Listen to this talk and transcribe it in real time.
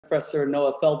Professor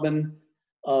Noah Feldman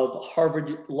of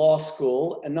Harvard Law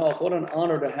School. And Noah, what an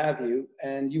honor to have you.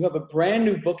 And you have a brand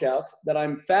new book out that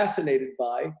I'm fascinated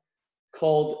by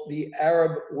called The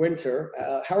Arab Winter.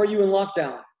 How are you in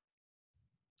lockdown?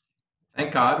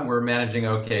 Thank God we're managing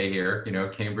okay here. You know,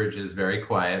 Cambridge is very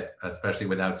quiet, especially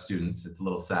without students. It's a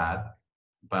little sad,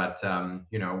 but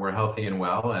you know, we're healthy and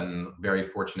well and very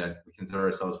fortunate. We consider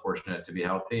ourselves fortunate to be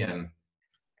healthy, and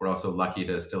we're also lucky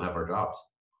to still have our jobs.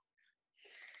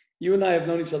 You and I have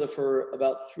known each other for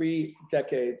about 3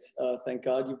 decades, thank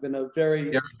God. You've been a very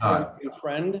good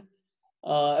friend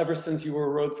ever since you were a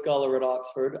Rhodes Scholar at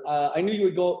Oxford. I knew you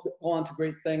would go on to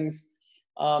great things.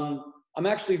 I'm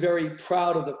actually very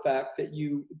proud of the fact that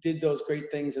you did those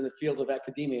great things in the field of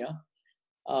academia,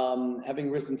 having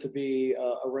risen to be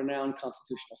a renowned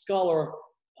constitutional scholar.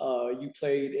 You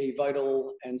played a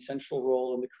vital and central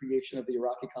role in the creation of the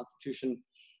Iraqi constitution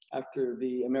after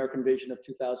the American invasion of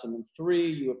 2003.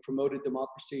 You have promoted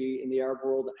democracy in the Arab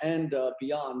world and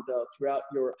beyond throughout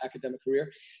your academic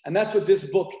career. And that's what this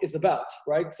book is about,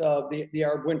 right? The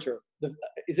Arab Winter.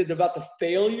 Is it about the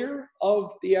failure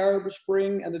of the Arab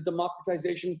Spring and the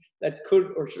democratization that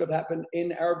could or should have happened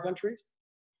in Arab countries?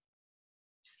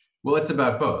 Well, it's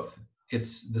about both.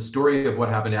 It's the story of what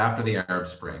happened after the Arab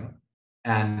Spring.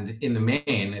 And in the main,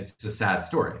 it's a sad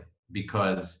story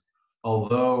because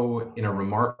although in a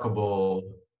remarkable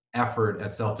effort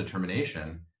at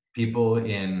self-determination, people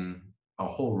in a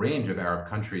whole range of Arab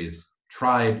countries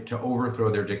tried to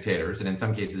overthrow their dictators, and in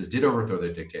some cases did overthrow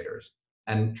their dictators,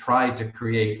 and tried to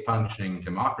create functioning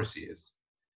democracies.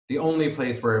 The only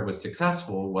place where it was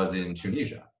successful was in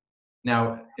Tunisia.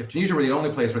 Now, if Tunisia were the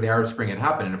only place where the Arab Spring had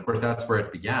happened, and of course that's where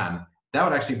it began, that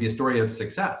would actually be a story of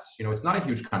success. You know, it's not a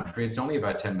huge country, it's only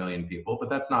about 10 million people, but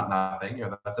that's not nothing. You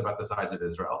know, that's about the size of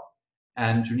Israel.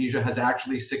 And Tunisia has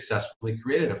actually successfully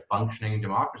created a functioning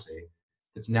democracy.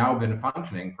 It's now been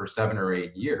functioning for 7 or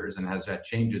 8 years and has had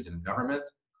changes in government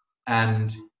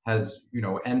and has, you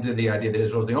know, ended the idea that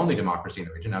Israel is the only democracy in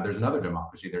the region. Now there's another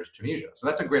democracy, there's Tunisia. So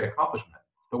that's a great accomplishment.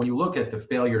 But when you look at the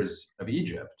failures of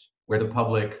Egypt, where the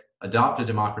public adopted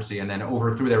democracy and then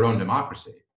overthrew their own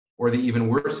democracy, or the even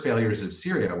worse failures of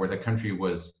Syria, where the country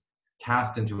was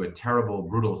cast into a terrible,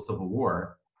 brutal civil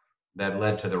war that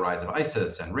led to the rise of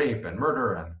ISIS and rape and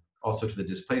murder, and also to the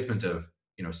displacement of,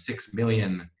 you know, 6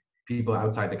 million people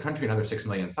outside the country, another 6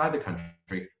 million inside the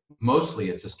country. Mostly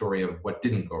it's a story of what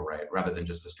didn't go right rather than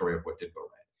just a story of what did go right.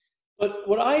 But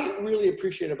what I really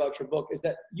appreciate about your book is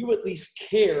that you at least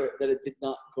care that it did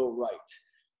not go right.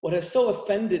 What has so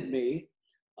offended me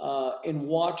in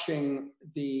watching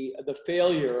the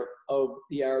failure of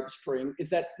the Arab Spring is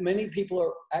that many people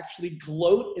are actually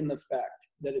gloat in the fact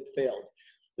that it failed.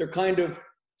 They're kind of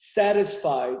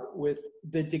satisfied with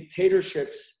the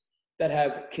dictatorships that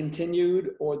have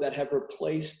continued or that have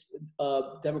replaced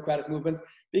democratic movements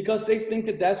because they think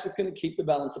that that's what's going to keep the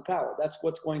balance of power. That's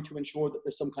what's going to ensure that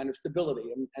there's some kind of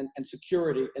stability and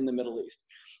security in the Middle East.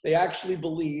 They actually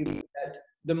believe that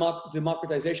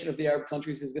democratization of the Arab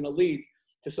countries is going to lead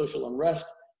to social unrest.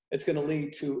 It's going to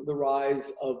lead to the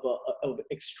rise of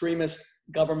extremist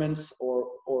governments or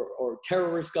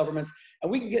terrorist governments.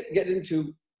 And we can get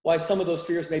into why some of those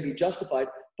fears may be justified.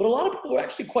 But a lot of people are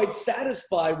actually quite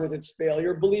satisfied with its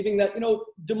failure, believing that, you know,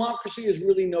 democracy is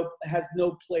really has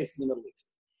no place in the Middle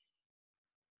East.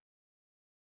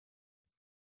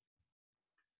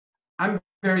 I'm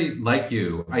very like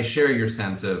you. I share your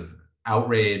sense of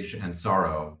outrage and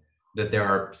sorrow that there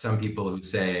are some people who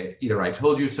say either I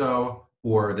told you so,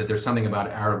 or that there's something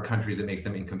about Arab countries that makes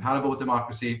them incompatible with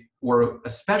democracy, or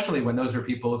especially when those are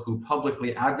people who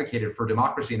publicly advocated for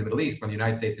democracy in the Middle East when the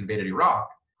United States invaded Iraq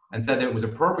and said that it was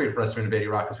appropriate for us to invade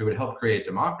Iraq because we would help create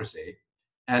democracy.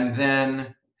 And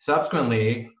then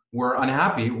subsequently were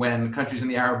unhappy when countries in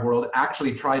the Arab world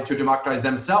actually tried to democratize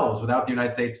themselves without the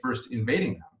United States first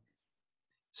invading them.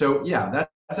 So yeah,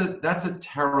 that's a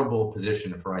terrible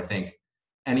position for, I think,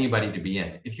 anybody to be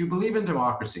in. If you believe in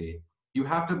democracy, you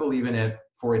have to believe in it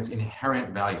for its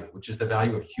inherent value, which is the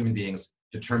value of human beings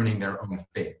determining their own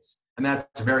fates. And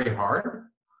that's very hard.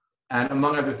 And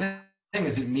among other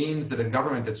things, it means that a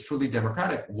government that's truly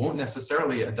democratic won't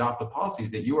necessarily adopt the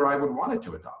policies that you or I would want it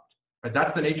to adopt. Right?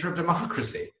 That's the nature of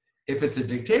democracy. If it's a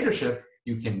dictatorship,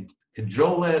 you can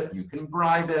cajole it, you can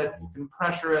bribe it, you can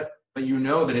pressure it, but you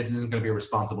know that it isn't going to be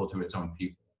responsible to its own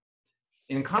people.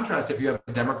 In contrast, if you have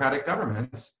democratic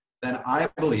governments, then I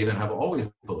believe and have always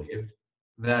believed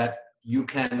that you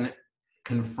can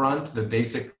confront the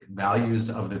basic values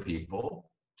of the people,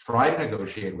 try to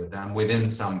negotiate with them within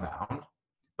some bound,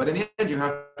 but in the end you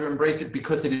have to embrace it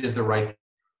because it is the right thing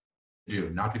to do,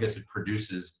 not because it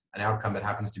produces an outcome that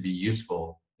happens to be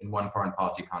useful in one foreign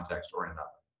policy context or in another.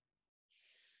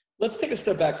 Let's take a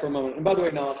step back for a moment. And by the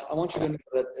way, Noah, I want you to know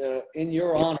that in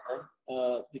your honor,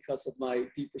 because of my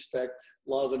deep respect,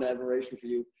 love, and admiration for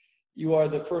you, you are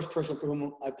the first person for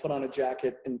whom I put on a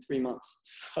jacket in 3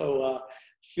 months. So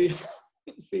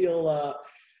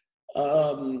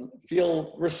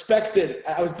feel respected.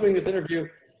 I was doing this interview.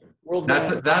 That's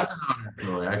an honor,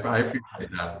 Roy. I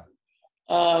appreciate that.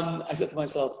 I said to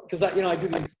myself, because I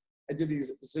do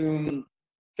these Zoom,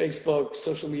 Facebook,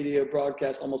 social media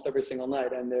broadcasts almost every single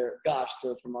night, and they're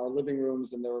from our living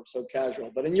rooms, and they're so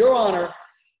casual. But in your honor,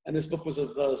 and this book was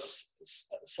of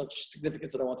such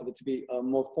significance that I wanted it to be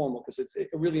more formal, because it's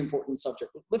a really important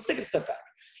subject. Let's take a step back.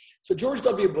 So George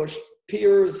W. Bush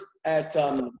peers at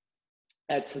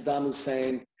Saddam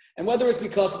Hussein, and whether it's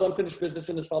because of unfinished business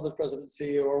in his father's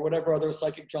presidency or whatever other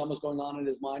psychic dramas going on in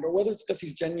his mind, or whether it's because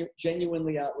he's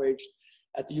genuinely outraged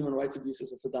at the human rights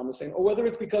abuses of Saddam Hussein, or whether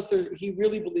it's because he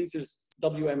really believes there's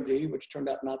WMD, which turned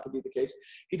out not to be the case,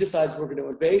 he decides we're going to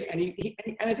invade, and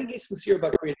I think he's sincere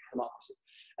about creating democracy.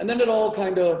 And then it all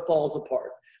kind of falls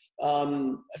apart.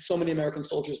 So many American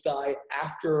soldiers die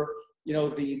after,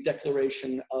 the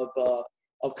declaration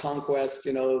of conquest,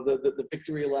 the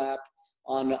victory lap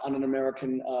on an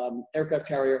American aircraft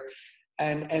carrier,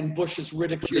 and Bush is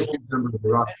ridiculed. A huge number of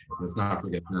Iraqis, let's not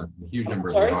forget that. A huge number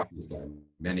of Iraqis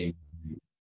died.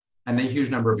 And a huge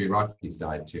number of Iraqis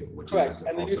died too. Correct,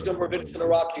 and a huge number of innocent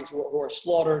Iraqis who are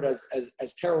slaughtered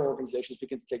as terror organizations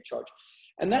begin to take charge.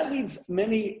 And that leads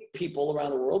many people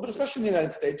around the world, but especially in the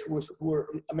United States, who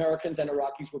were Americans and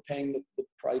Iraqis were paying the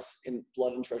price in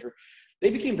blood and treasure.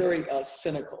 They became very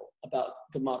cynical about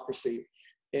democracy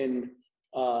in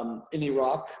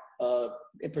Iraq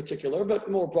in particular, but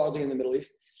more broadly in the Middle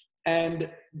East. And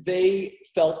they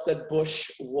felt that Bush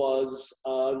was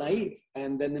naive.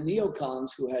 And then the neocons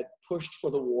who had pushed for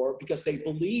the war because they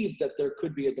believed that there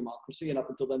could be a democracy, and up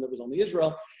until then there was only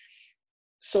Israel.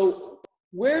 So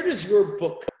where does your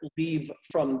book leave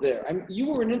from there? I mean,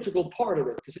 you were an integral part of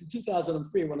it, because in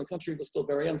 2003, when the country was still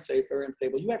very unsafe, very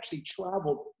unstable, you actually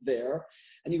traveled there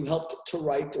and you helped to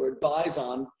write or advise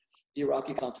on the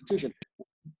Iraqi constitution.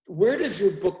 Where does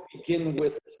your book begin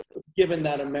with, given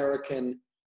that American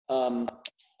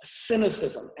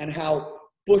cynicism and how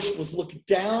Bush was looked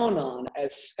down on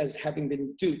as having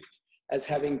been duped, as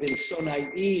having been so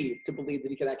naive to believe that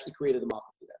he could actually create a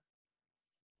democracy there?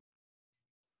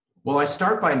 Well, I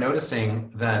start by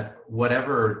noticing that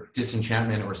whatever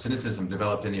disenchantment or cynicism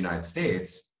developed in the United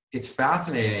States, it's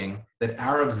fascinating that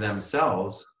Arabs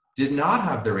themselves did not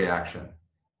have the reaction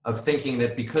of thinking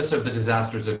that because of the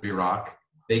disasters of Iraq,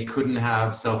 they couldn't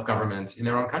have self-government in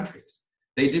their own countries.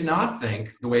 They did not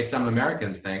think the way some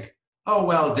Americans think, oh,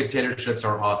 well, dictatorships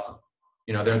are awesome.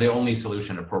 They're the only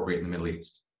solution appropriate in the Middle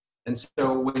East. And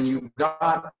so when you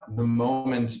got the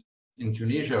moment in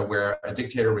Tunisia where a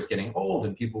dictator was getting old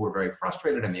and people were very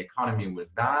frustrated and the economy was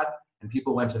bad and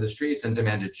people went to the streets and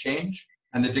demanded change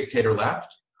and the dictator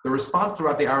left, the response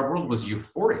throughout the Arab world was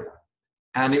euphoria.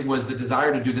 And it was the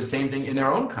desire to do the same thing in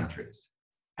their own countries.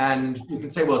 And you can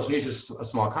say, well, Tunisia is a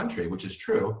small country, which is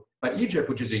true, but Egypt,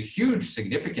 which is a huge,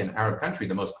 significant Arab country,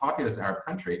 the most populous Arab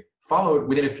country, followed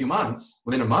within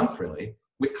a month really,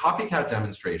 with copycat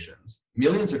demonstrations,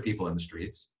 millions of people in the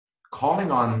streets, calling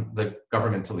on the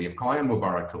government to leave, calling on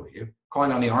Mubarak to leave,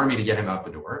 calling on the army to get him out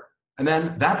the door. And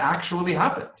then that actually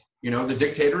happened. The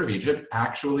dictator of Egypt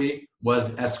actually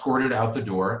was escorted out the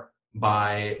door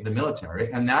by the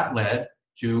military, and that led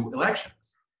to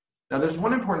elections. Now, there's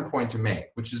one important point to make,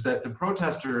 which is that the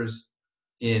protesters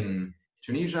in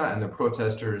Tunisia and the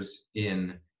protesters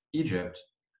in Egypt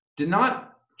did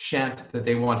not chant that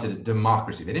they wanted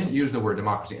democracy. They didn't use the word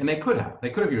democracy, and they could have. They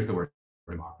could have used the word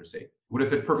democracy. It would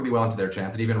have fit perfectly well into their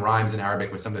chants. It even rhymes in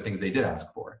Arabic with some of the things they did ask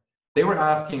for. They were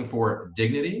asking for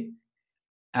dignity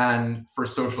and for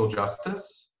social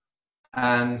justice,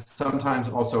 and sometimes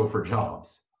also for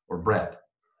jobs or bread.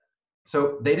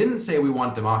 So they didn't say we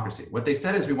want democracy. What they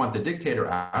said is we want the dictator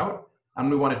out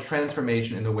and we want a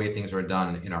transformation in the way things are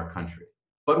done in our country.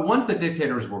 But once the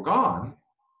dictators were gone,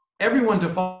 everyone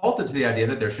defaulted to the idea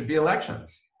that there should be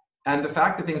elections. And the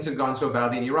fact that things had gone so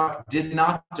badly in Iraq did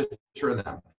not deter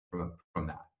them from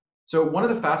that. So one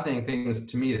of the fascinating things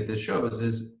to me that this shows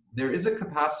is there is a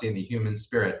capacity in the human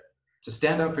spirit to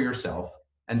stand up for yourself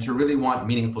and to really want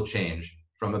meaningful change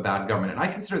from a bad government. And I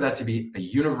consider that to be a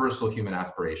universal human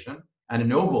aspiration and a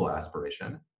noble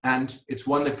aspiration. And it's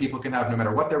one that people can have no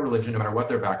matter what their religion, no matter what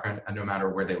their background, and no matter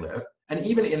where they live. And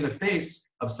even in the face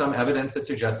of some evidence that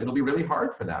suggests it'll be really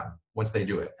hard for them once they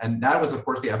do it. And that was, of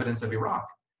course, the evidence of Iraq.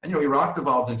 And Iraq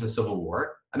devolved into civil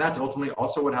war. And that's ultimately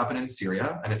also what happened in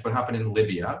Syria. And it's what happened in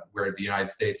Libya, where the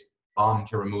United States bomb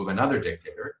to remove another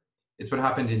dictator. It's what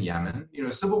happened in Yemen. You know,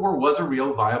 civil war was a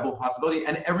real viable possibility,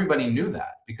 and everybody knew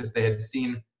that because they had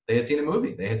seen a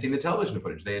movie, they had seen the television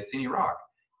footage, they had seen Iraq.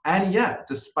 And yet,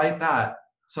 despite that,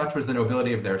 such was the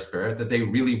nobility of their spirit that they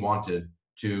really wanted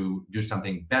to do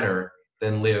something better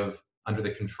than live under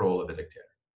the control of a dictator.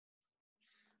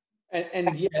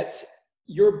 And yet,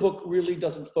 your book really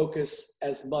doesn't focus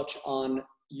as much on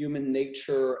human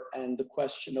nature and the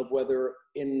question of whether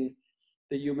in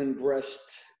the human breast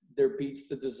there beats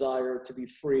the desire to be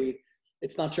free.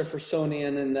 It's not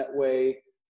Jeffersonian in that way.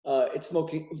 It's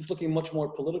looking much more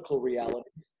political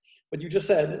realities. But you just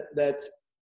said that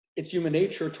it's human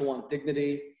nature to want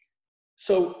dignity.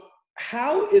 So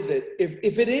how is it,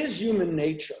 if it is human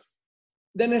nature,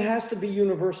 then it has to be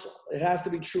universal. It has to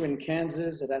be true in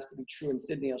Kansas. It has to be true in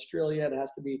Sydney, Australia. It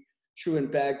has to be true in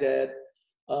Baghdad.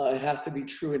 It has to be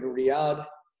true in Riyadh.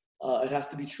 It has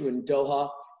to be true in Doha.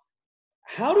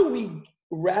 How do we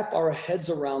wrap our heads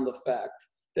around the fact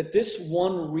that this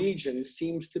one region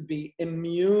seems to be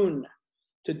immune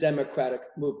to democratic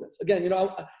movements? Again, you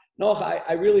know, Noah,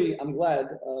 I'm glad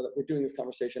that we're doing this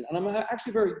conversation, and I'm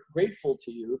actually very grateful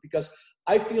to you because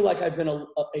I feel like I've been a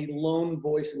lone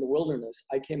voice in the wilderness.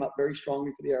 I came out very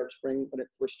strongly for the Arab Spring when it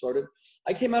first started.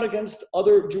 I came out against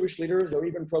other Jewish leaders or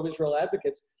even pro-Israel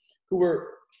advocates who were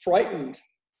frightened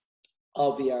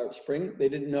of the Arab Spring. They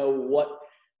didn't know what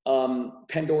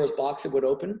Pandora's box it would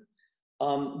open.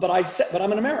 But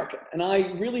I'm an American, and I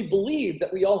really believe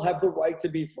that we all have the right to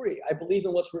be free. I believe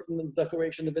in what's written in the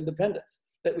Declaration of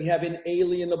Independence, that we have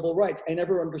inalienable rights. I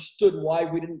never understood why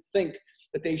we didn't think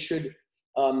that they should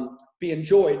be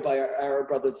enjoyed by our Arab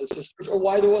brothers and sisters, or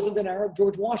why there wasn't an Arab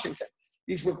George Washington.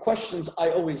 These were questions I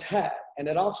always had. And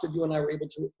at Oxford, you and I were able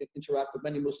to interact with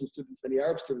many Muslim students, many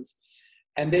Arab students,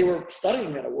 and they were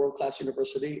studying at a world-class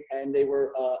university, and they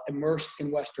were immersed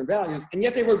in Western values, and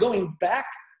yet they were going back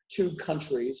to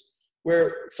countries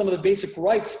where some of the basic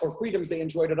rights or freedoms they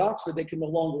enjoyed at Oxford, they can no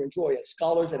longer enjoy. As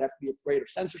scholars, they'd have to be afraid of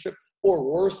censorship or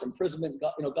worse, imprisonment,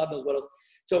 God knows what else.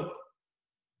 So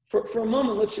for a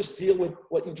moment, let's just deal with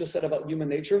what you just said about human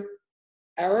nature.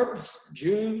 Arabs,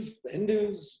 Jews,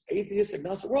 Hindus, atheists,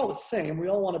 agnostics, we're all the same. We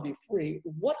all want to be free.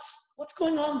 What's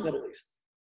going on in the Middle East?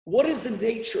 What is the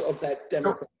nature of that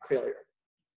democratic failure?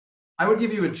 I would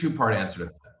give you a two-part answer to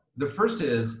that. The first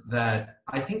is that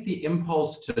I think the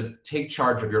impulse to take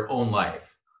charge of your own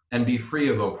life and be free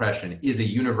of oppression is a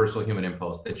universal human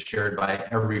impulse that's shared by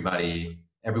everybody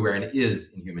everywhere and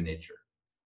is in human nature.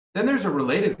 Then there's a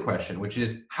related question, which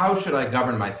is, how should I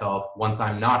govern myself once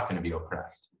I'm not going to be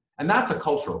oppressed? And that's a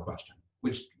cultural question,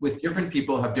 which with different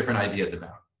people have different ideas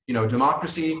about. You know,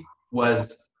 democracy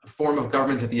was a form of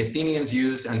government that the Athenians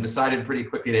used and decided pretty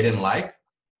quickly they didn't like,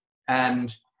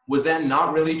 and was then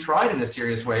not really tried in a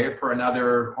serious way for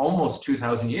another almost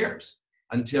 2,000 years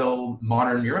until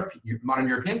modern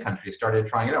European countries started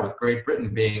trying it out, with Great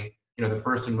Britain being, you know, the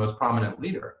first and most prominent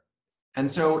leader. And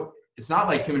so it's not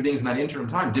like human beings in that interim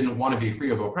time didn't want to be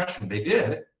free of oppression. They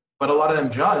did, but a lot of them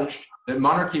judged that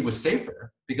monarchy was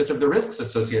safer because of the risks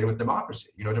associated with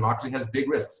democracy. You know, democracy has big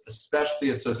risks,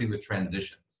 especially associated with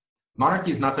transitions.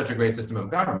 Monarchy is not such a great system of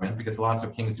government because lots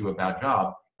of kings do a bad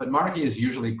job, but monarchy is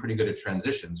usually pretty good at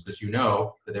transitions because you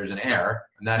know that there's an heir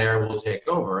and that heir will take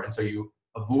over. And so you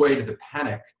avoid the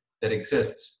panic that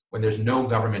exists when there's no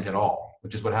government at all,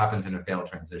 which is what happens in a failed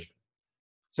transition.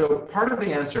 So part of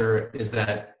the answer is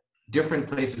that different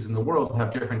places in the world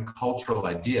have different cultural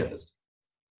ideas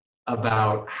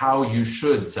about how you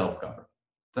should self-govern.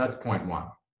 That's point one.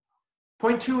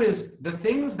 Point two is the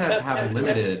things that have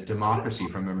limited democracy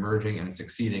from emerging and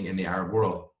succeeding in the Arab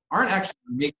world aren't actually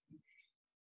making.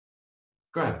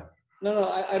 Go ahead. No,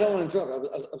 I don't want to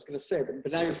interrupt. I was going to say,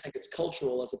 but now you're saying it's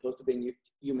cultural as opposed to being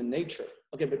human nature.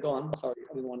 Okay, but go on. Sorry,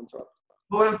 I didn't want to interrupt.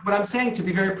 Well, what I'm saying, to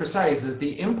be very precise, is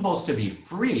the impulse to be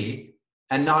free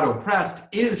and not oppressed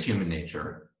is human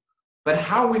nature. But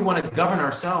how we want to govern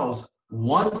ourselves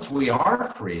once we are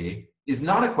free is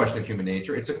not a question of human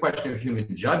nature. It's a question of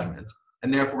human judgment,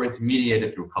 and therefore it's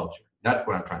mediated through culture. That's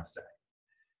what I'm trying to say.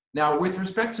 Now, with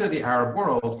respect to the Arab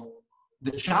world,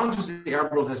 the challenges that the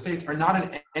Arab world has faced are not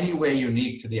in any way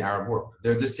unique to the Arab world.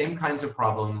 They're the same kinds of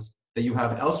problems that you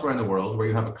have elsewhere in the world, where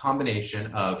you have a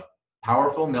combination of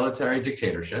powerful military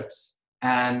dictatorships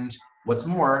and, what's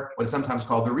more, what is sometimes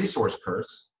called the resource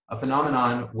curse, a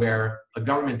phenomenon where a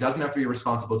government doesn't have to be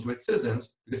responsible to its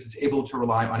citizens because it's able to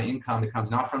rely on income that comes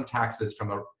not from taxes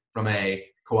from a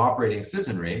cooperating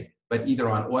citizenry, but either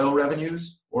on oil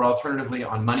revenues or alternatively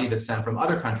on money that's sent from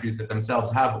other countries that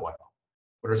themselves have oil,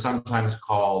 what are sometimes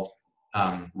called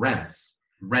rents,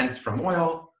 rent from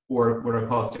oil, or what are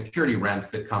called security rents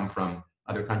that come from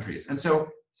other countries. And so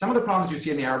some of the problems you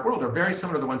see in the Arab world are very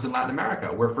similar to the ones in Latin America,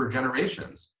 where for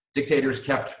generations, dictators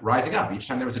kept rising up. Each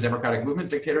time there was a democratic movement,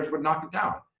 dictators would knock it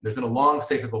down. There's been a long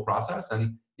cyclical process,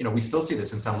 and we still see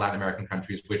this in some Latin American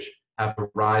countries which have a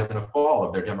rise and a fall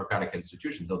of their democratic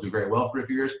institutions. They'll do very well for a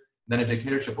few years, then a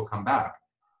dictatorship will come back.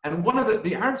 And one of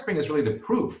the Arab Spring is really the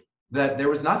proof that there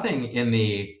was nothing in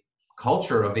the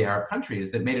culture of the Arab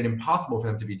countries that made it impossible for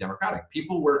them to be democratic.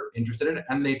 People were interested in it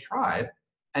and they tried.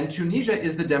 And Tunisia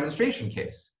is the demonstration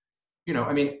case.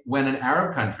 When an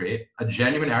Arab country, a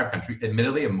genuine Arab country,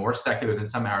 admittedly more secular than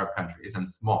some Arab countries and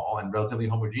small and relatively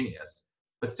homogeneous,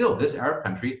 but still this Arab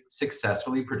country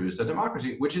successfully produced a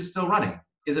democracy, which is still running.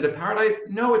 Is it a paradise?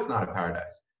 No, it's not a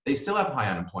paradise. They still have high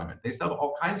unemployment. They still have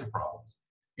all kinds of problems.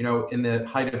 In the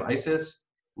height of ISIS,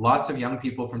 lots of young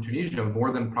people from Tunisia,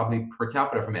 more than probably per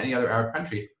capita from any other Arab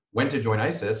country, went to join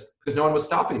ISIS because no one was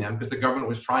stopping them because the government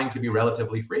was trying to be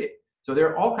relatively free. So there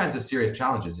are all kinds of serious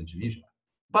challenges in Tunisia.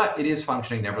 But it is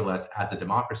functioning nevertheless as a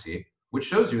democracy, which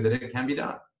shows you that it can be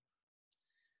done.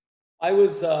 I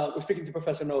was speaking to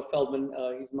Professor Noah Feldman.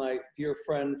 He's my dear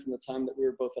friend from the time that we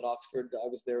were both at Oxford. I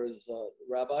was there as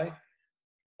rabbi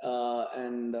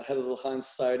and head of the L'chaim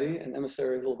Society and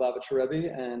emissary of the Lubavitcher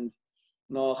Rebbe, and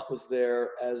Noach was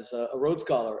there as a Rhodes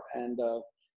Scholar. And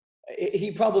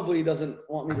he probably doesn't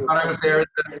want me to. I thought I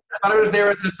was there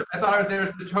as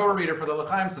the Torah reader for the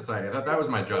L'chaim Society. I thought that was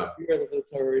my job. The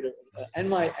Torah reader, and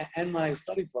my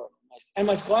study partner, and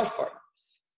my squash partner.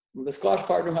 The squash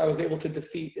partner who I was able to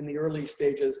defeat in the early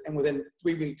stages, and within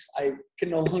 3 weeks I can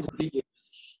no longer beat you.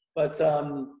 But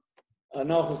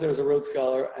Noach was there as a Rhodes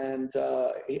Scholar, and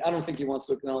I don't think he wants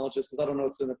to acknowledge this because I don't know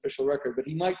it's an official record, but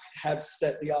he might have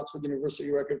set the Oxford University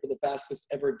record for the fastest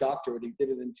ever doctorate. He did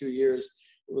it in 2 years.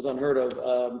 It was unheard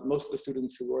of. Most of the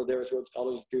students who are there as Rhodes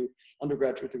Scholars do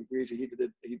undergraduate degrees. He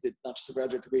did not just a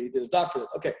graduate degree, he did his doctorate.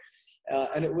 Okay,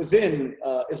 and it was in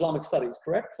Islamic studies,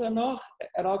 correct, Noach,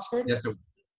 at Oxford?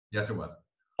 Yes, it was.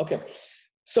 Okay,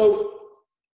 so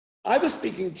I was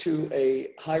speaking to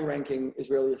a high-ranking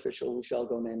Israeli official who shall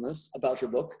go nameless about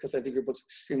your book, because I think your book's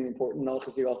extremely important. Noach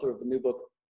is the author of the new book,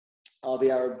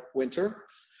 The Arab Winter.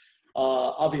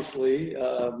 Obviously,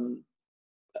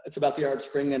 it's about the Arab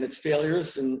Spring and its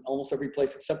failures in almost every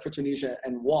place except for Tunisia,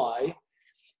 and why. And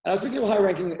I was speaking to a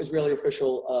high-ranking Israeli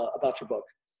official about your book.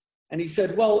 And he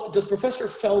said, well, does Professor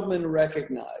Feldman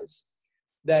recognize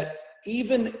that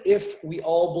even if we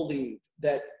all believe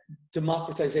that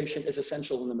democratization is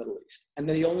essential in the Middle East, and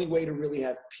that the only way to really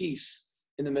have peace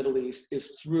in the Middle East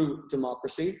is through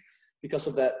democracy, because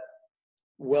of that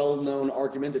well-known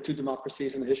argument that two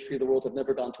democracies in the history of the world have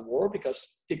never gone to war,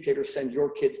 because dictators send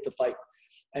your kids to fight,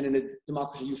 and in a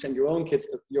democracy you send your own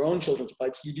children to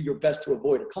fight, so you do your best to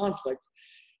avoid a conflict.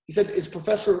 He said, is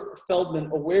Professor Feldman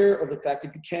aware of the fact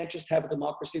that you can't just have a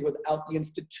democracy without the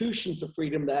institutions of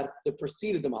freedom that have to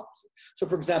precede a democracy? So,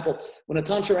 for example, when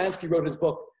Natan Sharansky wrote his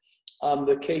book,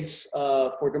 The Case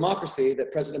for Democracy,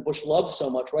 that President Bush loved so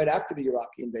much right after the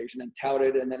Iraqi invasion and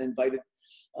touted and then invited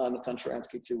Natan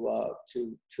Sharansky to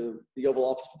the Oval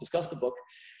Office to discuss the book,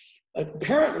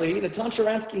 apparently Natan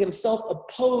Sharansky himself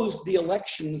opposed the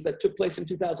elections that took place in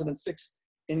 2006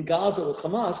 in Gaza with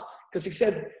Hamas, because he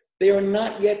said, they are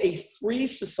not yet a free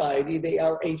society, they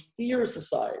are a fear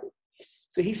society.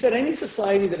 So he said any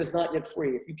society that is not yet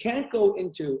free, if you can't go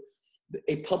into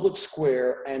a public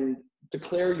square and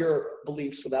declare your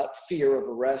beliefs without fear of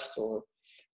arrest or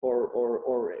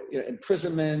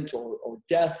imprisonment or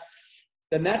death,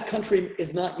 then that country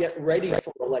is not yet ready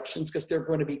for elections because they're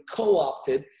going to be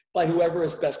co-opted by whoever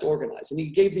is best organized. And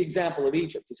he gave the example of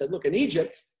Egypt. He said, look, in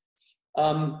Egypt,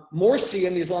 Morsi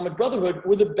and the Islamic Brotherhood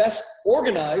were the best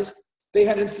organized. They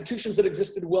had institutions that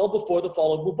existed well before the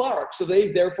fall of Mubarak. So they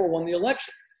therefore won the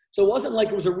election. So it wasn't like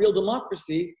it was a real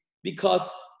democracy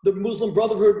because the Muslim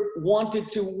Brotherhood wanted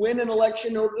to win an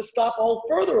election in order to stop all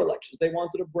further elections. They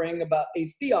wanted to bring about a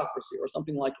theocracy or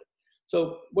something like it.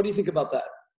 So what do you think about that?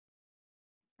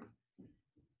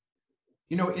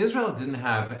 Israel didn't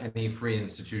have any free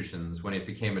institutions when it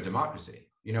became a democracy.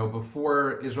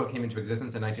 Before Israel came into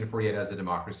existence in 1948 as a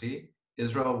democracy,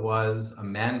 Israel was a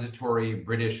mandatory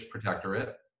British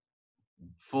protectorate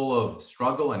full of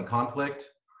struggle and conflict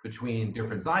between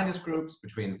different Zionist groups,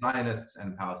 between Zionists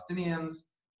and Palestinians,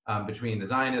 between the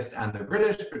Zionists and the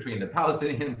British, between the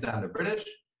Palestinians and the British.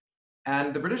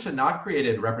 And the British had not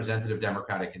created representative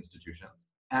democratic institutions.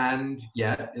 And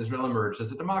yet Israel emerged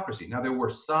as a democracy. Now, there were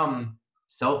some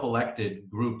self-elected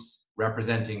groups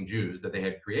representing Jews that they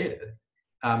had created,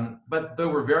 but they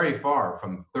were very far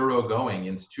from thoroughgoing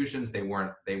institutions. They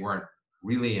weren't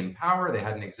really in power. They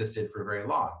hadn't existed for very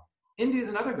long. India is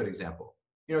another good example.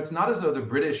 It's not as though the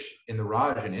British in the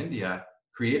Raj in India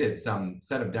created some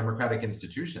set of democratic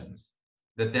institutions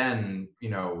that then,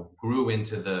 grew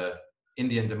into the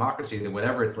Indian democracy that,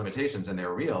 whatever its limitations, and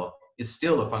they're real, is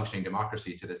still a functioning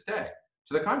democracy to this day.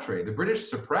 To the contrary, the British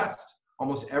suppressed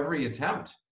almost every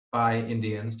attempt by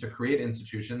Indians to create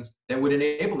institutions that would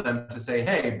enable them to say,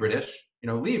 hey, British,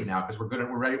 leave now because we're good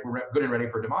and ready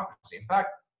for democracy. In fact,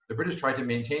 the British tried to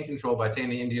maintain control by saying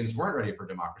the Indians weren't ready for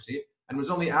democracy. And it was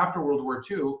only after World War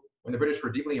II, when the British were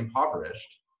deeply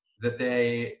impoverished, that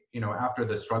they, after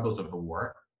the struggles of the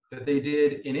war, that they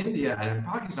did in India and in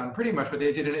Pakistan pretty much what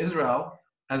they did in Israel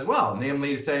as well,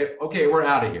 namely to say, okay, we're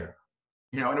out of here.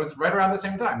 And it was right around the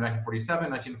same time, 1947,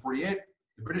 1948,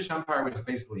 the British Empire was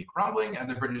basically crumbling, and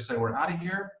the British said, we're out of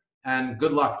here, and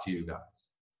good luck to you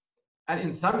guys. And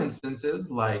in some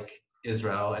instances, like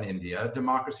Israel and India,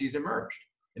 democracies emerged.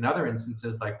 In other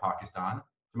instances, like Pakistan,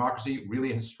 democracy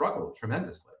really has struggled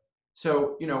tremendously.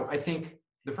 So, I think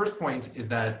the first point is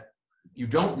that you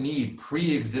don't need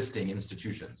pre-existing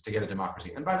institutions to get a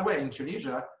democracy. And by the way, in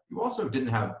Tunisia, you also didn't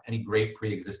have any great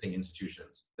pre-existing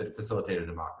institutions that facilitated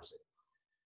democracy.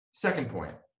 Second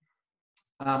point,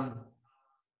 I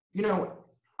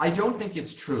don't think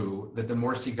it's true that the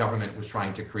Morsi government was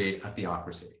trying to create a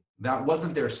theocracy. That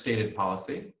wasn't their stated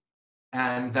policy,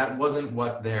 and that wasn't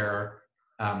what their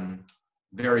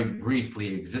very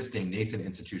briefly existing nascent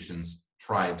institutions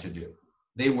tried to do.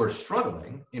 They were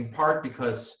struggling, in part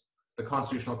because the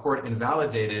Constitutional Court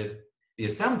invalidated the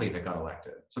assembly that got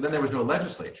elected. So then there was no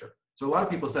legislature. So a lot of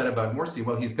people said about Morsi,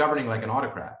 well, he's governing like an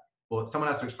autocrat. Well, someone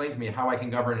has to explain to me how I can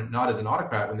govern not as an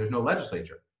autocrat when there's no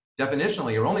legislature.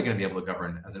 Definitionally, you're only going to be able to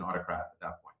govern as an autocrat at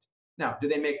that point. Now,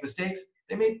 did they make mistakes?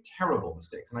 They made terrible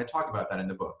mistakes, and I talk about that in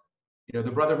the book. The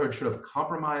Brotherhood should have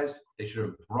compromised. They should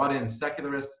have brought in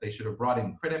secularists. They should have brought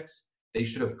in critics. They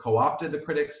should have co-opted the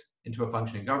critics into a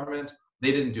functioning government.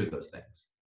 They didn't do those things.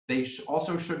 They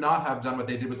also should not have done what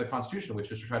they did with the Constitution, which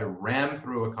was to try to ram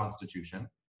through a constitution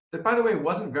that, by the way,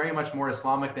 wasn't very much more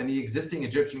Islamic than the existing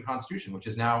Egyptian constitution, which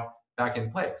is now back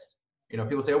in place.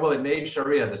 People say, oh, well, it made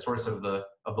Sharia the source of the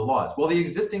laws. Well, the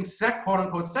existing quote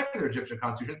unquote secular Egyptian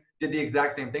constitution did the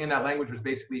exact same thing, and that language was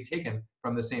basically taken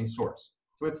from the same source.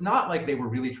 So it's not like they were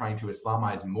really trying to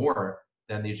Islamize more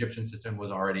than the Egyptian system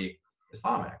was already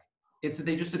Islamic. It's that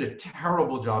they just did a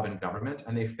terrible job in government,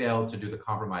 and they failed to do the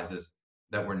compromises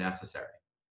that were necessary.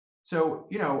 So,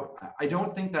 I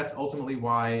don't think that's ultimately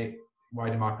why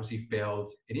democracy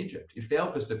failed in Egypt. It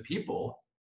failed because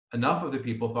enough of the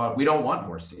people thought, we don't want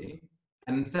Morsi.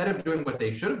 And instead of doing what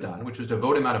they should have done, which was to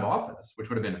vote him out of office, which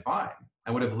would have been fine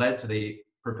and would have led to the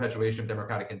perpetuation of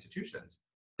democratic institutions,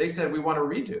 they said, we want to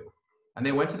redo. And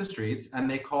they went to the streets and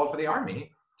they called for the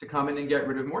army to come in and get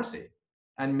rid of Morsi.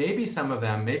 And maybe some of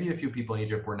them, maybe a few people in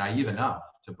Egypt were naive enough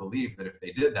to believe that if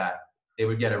they did that, they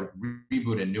would get a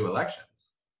reboot and new elections.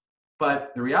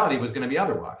 But the reality was going to be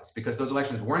otherwise, because those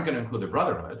elections weren't going to include the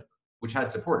Brotherhood, which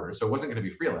had supporters, so it wasn't going to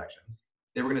be free elections.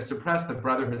 They were going to suppress the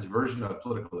Brotherhood's version of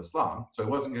political Islam, so it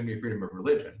wasn't going to be freedom of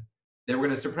religion. They were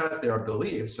going to suppress their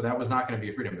beliefs, so that was not going to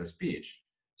be freedom of speech.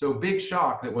 So a big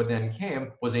shock that what then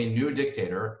came was a new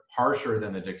dictator, harsher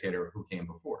than the dictator who came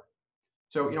before.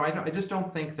 So, I just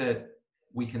don't think that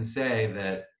we can say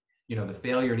that, the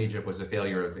failure in Egypt was a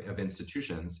failure of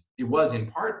institutions. It was in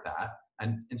part that,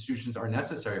 and institutions are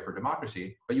necessary for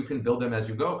democracy, but you can build them as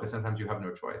you go, because sometimes you have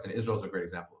no choice. And Israel's a great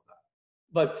example of that.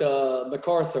 But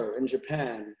MacArthur in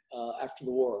Japan, after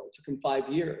the war, it took him 5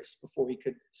 years before he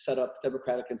could set up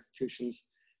democratic institutions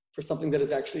for something that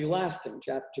is actually lasting.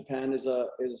 Japan is a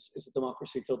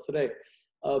democracy till today.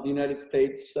 The United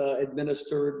States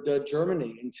administered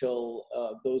Germany until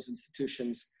those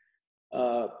institutions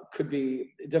could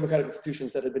be democratic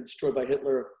institutions that had been destroyed by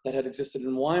Hitler, that had existed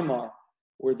in Weimar,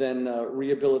 were then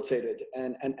rehabilitated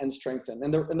and strengthened.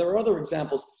 And there are other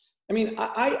examples. I mean,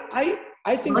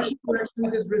 I think Russian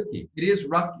elections is risky.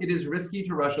 It is risky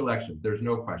to rush elections. There's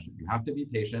no question. You have to be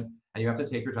patient and you have to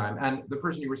take your time. And the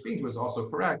person you were speaking to is also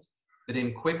correct that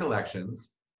in quick elections,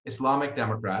 Islamic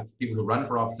Democrats, people who run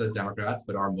for office as Democrats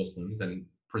but are Muslims and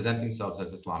present themselves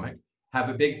as Islamic, have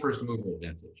a big first mover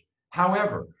advantage.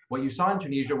 However, what you saw in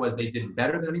Tunisia was they did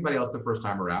better than anybody else the first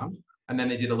time around, and then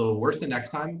they did a little worse the next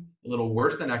time, a little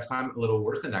worse the next time, a little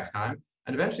worse the next time,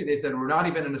 and eventually they said, we're not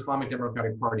even an Islamic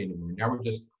Democratic Party anymore. Now we're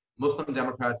just Muslim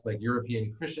Democrats, like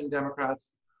European Christian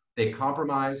Democrats. They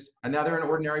compromised, and now they're an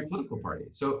ordinary political party.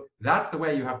 So that's the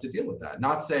way you have to deal with that.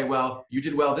 Not say, well, you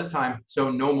did well this time, so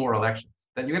no more elections.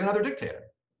 Then you get another dictator.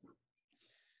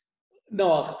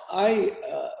 Noah, I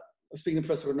was speaking to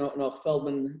Professor Noah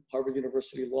Feldman, Harvard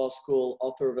University Law School,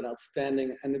 author of an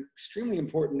outstanding and extremely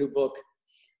important new book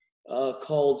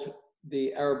called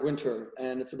The Arab Winter,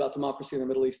 and it's about democracy in the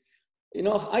Middle East. You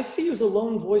know, I see you as a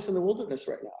lone voice in the wilderness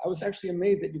right now. I was actually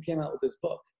amazed that you came out with this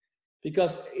book,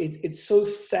 because it so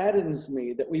saddens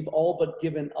me that we've all but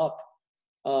given up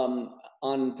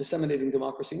on disseminating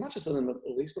democracy, not just in the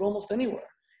Middle East, but almost anywhere.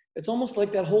 It's almost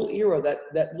like that whole era,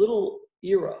 that little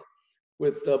era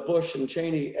with Bush and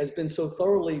Cheney has been so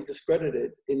thoroughly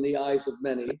discredited in the eyes of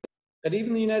many that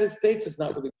even the United States is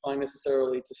not really trying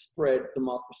necessarily to spread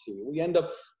democracy. We end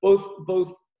up, both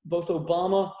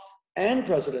Obama and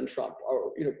President Trump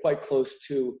are, you know, quite close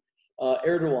to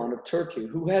Erdogan of Turkey,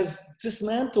 who has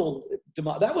dismantled,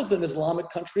 that was an Islamic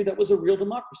country that was a real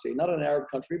democracy, not an Arab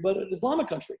country, but an Islamic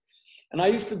country. And I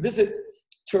used to visit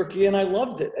Turkey and I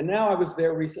loved it. And now I was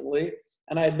there recently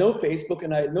and I had no Facebook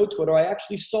and I had no Twitter. I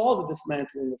actually saw the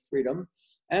dismantling of freedom.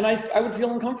 And I would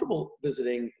feel uncomfortable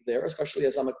visiting there, especially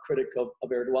as I'm a critic of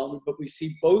Erdogan. But we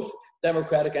see both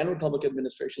Democratic and Republican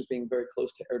administrations being very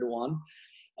close to Erdogan.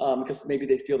 Because maybe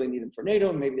they feel they need him for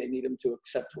NATO, maybe they need him to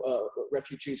accept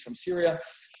refugees from Syria.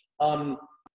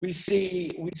 We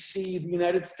see the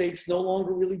United States no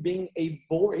longer really being a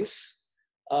voice,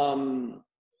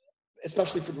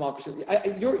 especially for democracy.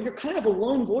 You're kind of a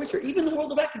lone voice here, even in the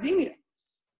world of academia.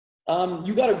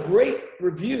 You got a great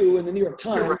review in the New York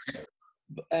Times,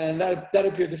 and that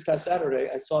appeared this past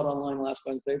Saturday. I saw it online last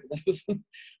Wednesday, but that was in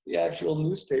the actual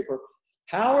newspaper.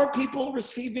 How are people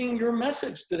receiving your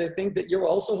message? Do they think that you're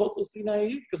also hopelessly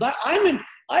naive? Because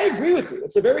I agree with you.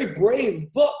 It's a very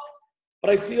brave book,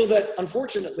 but I feel that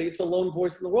unfortunately it's a lone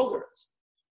voice in the wilderness.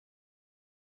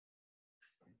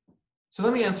 So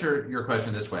let me answer your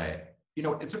question this way. You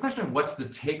know, it's a question of what's the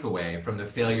takeaway from the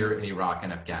failure in Iraq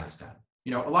and Afghanistan.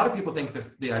 You know, a lot of people think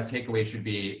that the takeaway should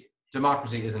be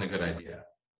democracy isn't a good idea.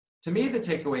 To me, the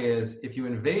takeaway is if you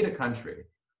invade a country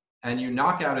and you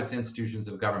knock out its institutions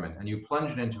of government and you plunge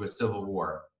it into a civil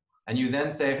war, and you then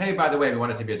say, hey, by the way, we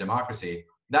want it to be a democracy,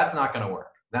 that's not going to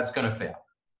work. That's going to fail.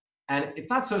 And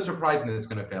it's not so surprising that it's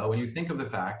going to fail when you think of the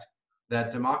fact that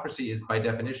democracy is by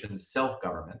definition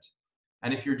self-government.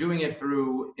 And if you're doing it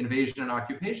through invasion and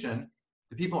occupation,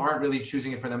 the people aren't really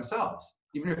choosing it for themselves.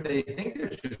 Even if they think they're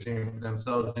choosing it for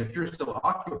themselves, if you're still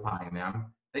occupying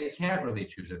them, they can't really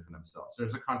choose it for themselves.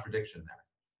 There's a contradiction there.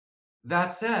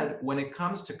 That said, when it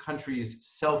comes to countries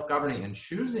self-governing and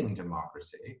choosing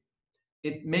democracy,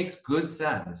 it makes good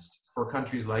sense for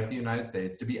countries like the United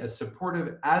States to be as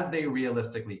supportive as they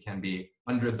realistically can be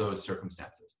under those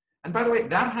circumstances. And by the way,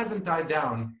 that hasn't died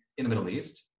down in the Middle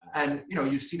East. And you know,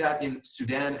 you see that in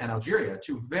Sudan and Algeria,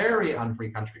 two very unfree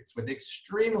countries with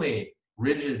extremely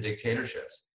rigid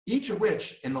dictatorships, each of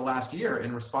which in the last year,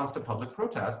 in response to public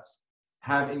protests,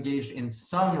 have engaged in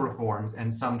some reforms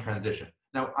and some transition.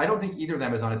 Now, I don't think either of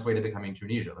them is on its way to becoming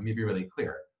Tunisia. Let me be really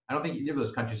clear. I don't think either of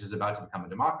those countries is about to become a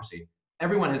democracy.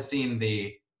 Everyone has seen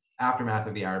the aftermath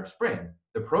of the Arab Spring.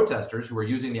 The protesters who are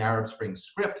using the Arab Spring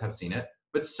script have seen it,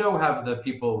 but so have the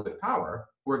people with power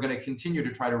who are going to continue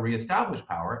to try to reestablish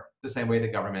power the same way the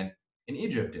government in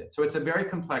Egypt did. So it's a very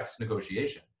complex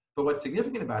negotiation. But what's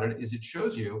significant about it is it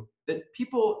shows you that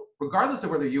people, regardless of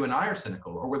whether you and I are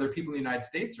cynical or whether people in the United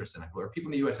States are cynical or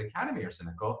people in the US Academy are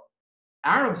cynical,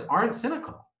 Arabs aren't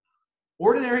cynical.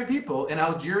 Ordinary people in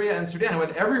Algeria and Sudan, who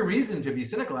had every reason to be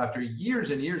cynical after years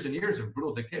and years and years of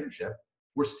brutal dictatorship,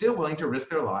 were still willing to risk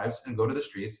their lives and go to the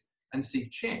streets and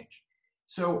seek change.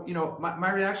 So, you know,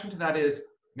 my reaction to that is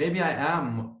maybe I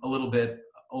am a little bit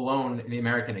alone in the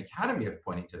American Academy of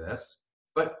pointing to this,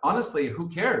 but honestly, who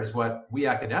cares what we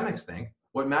academics think?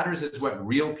 What matters is what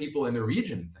real people in the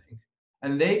region think.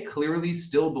 And they clearly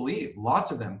still believe,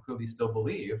 lots of them clearly still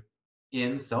believe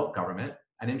in self-government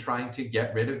and in trying to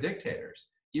get rid of dictators.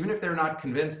 Even if they're not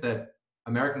convinced that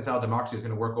American-style democracy is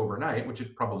going to work overnight, which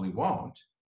it probably won't,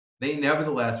 they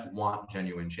nevertheless want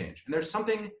genuine change. And there's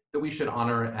something that we should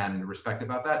honor and respect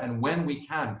about that. And when we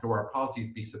can, through our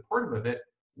policies, be supportive of it,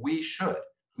 we should.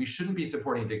 We shouldn't be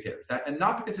supporting dictators. And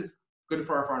not because it's good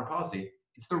for our foreign policy,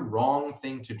 it's the wrong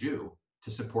thing to do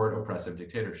to support oppressive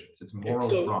dictatorships. It's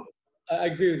morally wrong. I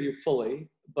agree with you fully,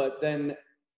 but then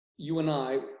you and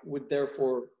I would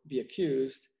therefore be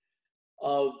accused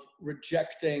of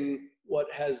rejecting what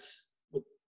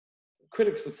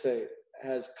critics would say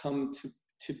has come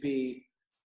to be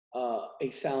a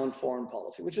sound foreign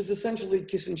policy, which is essentially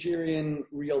Kissingerian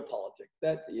realpolitik.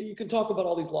 That you can talk about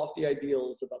all these lofty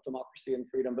ideals about democracy and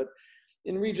freedom, but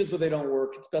in regions where they don't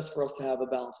work, it's best for us to have a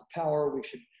balance of power. We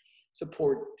should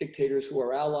support dictators who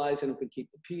are allies and who can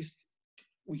keep the peace.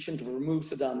 We shouldn't have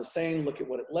removed Saddam Hussein. Look at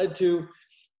what it led to.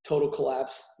 Total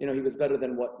collapse. You know, he was better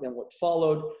than what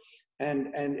followed. And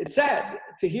it's sad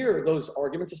to hear those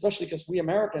arguments, especially because we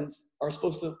Americans are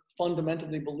supposed to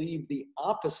fundamentally believe the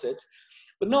opposite.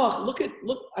 But Noah,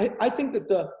 I think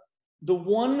that the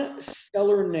one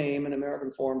stellar name in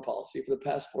American foreign policy for the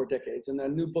past 4 decades, and a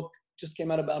new book just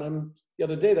came out about him the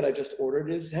other day that I just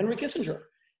ordered, is Henry Kissinger.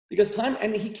 Because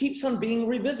and he keeps on being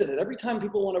revisited. Every time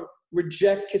people want to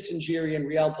reject Kissingerian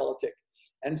realpolitik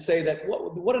and say that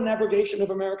what an abrogation of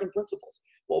American principles.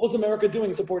 What was America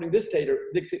doing supporting this dictator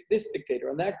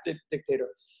and that dictator?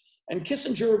 And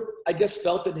Kissinger, I guess,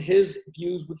 felt that his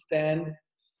views would stand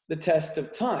the test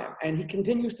of time. And he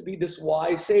continues to be this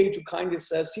wise sage who kind of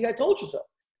says, see, I told you so.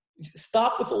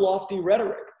 Stop with the lofty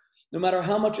rhetoric, no matter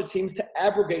how much it seems to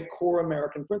abrogate core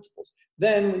American principles.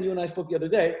 Then, when you and I spoke the other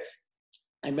day,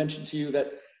 I mentioned to you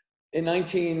that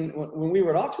when we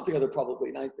were at Oxford together, probably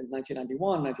in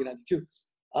 1991,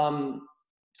 1992,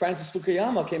 Francis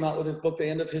Fukuyama came out with his book, The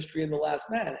End of History and the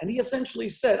Last Man. And he essentially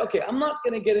said, okay, I'm not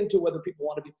going to get into whether people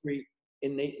want to be free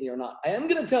innately or not. I am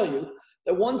going to tell you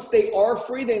that once they are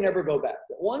free, they never go back.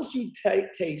 That once you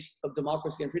taste of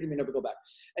democracy and freedom, you never go back.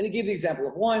 And he gave the example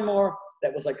of Weimar.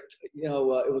 That was like,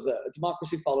 it was a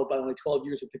democracy followed by only 12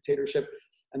 years of dictatorship.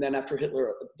 And then after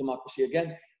Hitler, democracy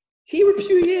again. He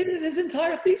repudiated his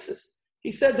entire thesis.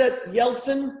 He said that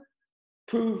Yeltsin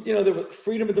proved, there was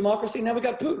freedom of democracy. Now we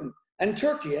got Putin and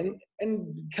Turkey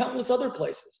and countless other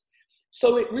places.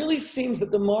 So it really seems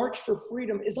that the march for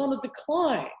freedom is on the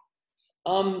decline.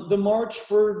 The march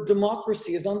for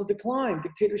democracy is on the decline.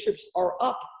 Dictatorships are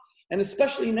up. And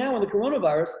especially now in the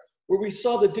coronavirus, where we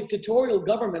saw the dictatorial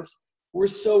governments were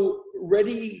so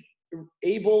ready,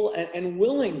 able, and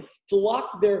willing to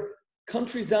lock their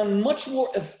countries down much more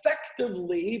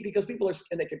effectively because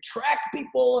and they could track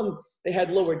people and they had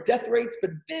lower death rates,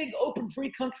 but big open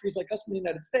free countries like us in the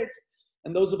United States,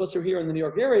 and those of us who are here in the New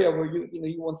York area where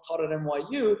you once taught at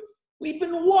NYU, we've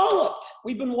been walloped.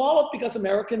 We've been walloped because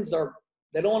Americans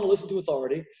they don't want to listen to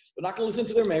authority. They're not going to listen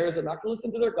to their mayors. They're not going to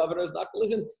listen to their governors. Not going to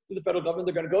listen to the federal government.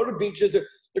 They're going to go to beaches. They're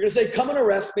going to say, come and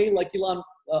arrest me, like Elon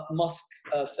Musk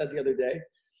said the other day.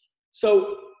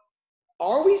 So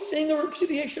are we seeing a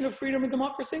repudiation of freedom and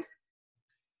democracy?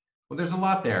 Well, there's a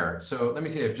lot there. So let me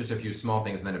say just a few small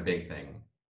things and then a big thing.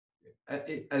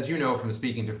 As you know from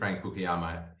speaking to Frank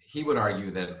Fukuyama, he would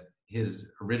argue that his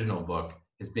original book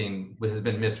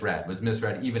was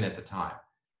misread even at the time,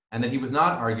 and that he was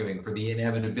not arguing for the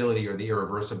inevitability or the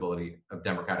irreversibility of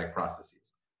democratic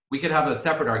processes. We could have a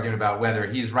separate argument about whether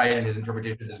he's right in his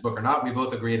interpretation of his book or not. We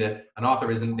both agree that an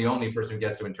author isn't the only person who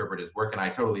gets to interpret his work, and I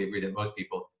totally agree that most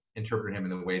people interpret him in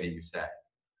the way that you say.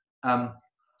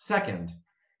 Second,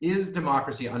 is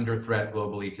democracy under threat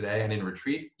globally today and in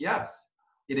retreat? Yes,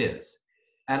 it is.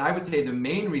 And I would say the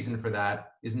main reason for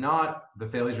that is not the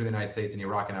failures of the United States in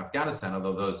Iraq and Afghanistan,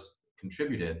 although those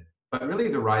contributed, but really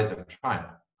the rise of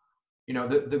China.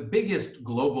 The biggest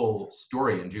global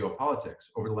story in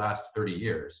geopolitics over the last 30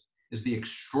 years is the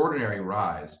extraordinary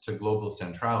rise to global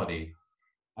centrality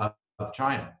of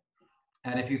China.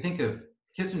 And if you think of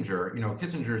Kissinger,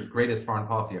 Kissinger's greatest foreign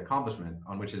policy accomplishment,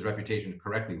 on which his reputation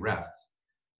correctly rests,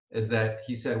 is that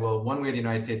he said, well, one way the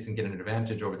United States can get an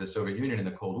advantage over the Soviet Union in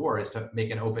the Cold War is to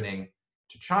make an opening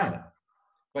to China.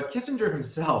 But Kissinger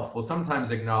himself will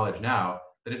sometimes acknowledge now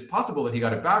that it's possible that he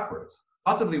got it backwards.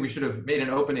 Possibly we should have made an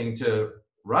opening to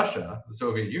Russia, the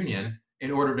Soviet Union,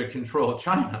 in order to control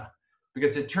China,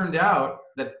 because it turned out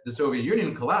that the Soviet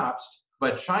Union collapsed,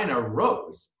 but China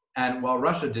rose. And while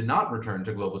Russia did not return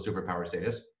to global superpower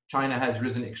status, China has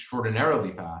risen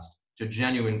extraordinarily fast to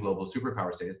genuine global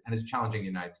superpower status and is challenging the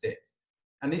United States.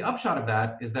 And the upshot of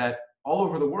that is that all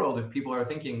over the world, if people are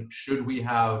thinking, should we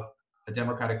have a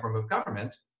democratic form of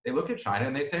government, they look at China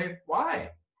and they say,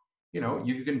 why?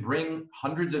 You can bring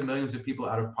hundreds of millions of people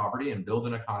out of poverty and build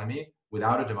an economy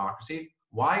without a democracy.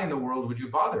 Why in the world would you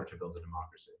bother to build a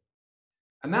democracy?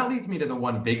 And that leads me to the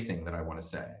one big thing that I want to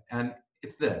say. And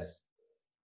it's this.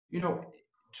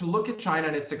 To look at China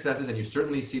and its successes, and you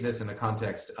certainly see this in the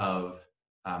context of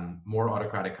more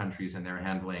autocratic countries and their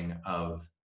handling of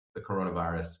the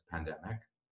coronavirus pandemic,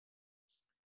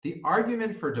 the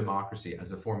argument for democracy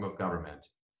as a form of government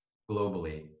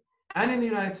globally and in the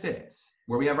United States,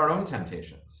 where we have our own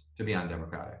temptations to be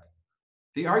undemocratic,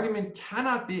 the argument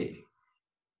cannot be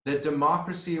that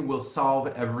democracy will solve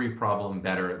every problem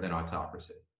better than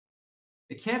autocracy.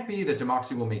 It can't be that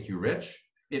democracy will make you rich.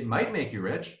 It might make you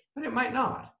rich, but it might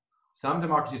not. Some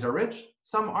democracies are rich,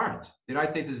 some aren't. The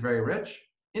United States is very rich.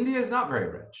 India is not very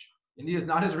rich. India is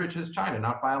not as rich as China,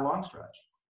 not by a long stretch.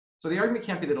 So the argument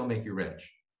can't be that it'll make you rich.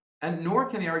 And nor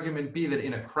can the argument be that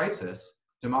in a crisis,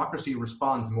 democracy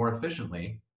responds more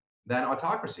efficiently than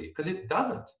autocracy, because it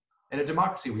doesn't. In a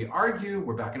democracy, we argue,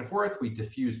 we're back and forth, we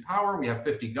diffuse power, we have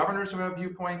 50 governors who have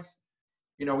viewpoints.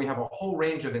 We have a whole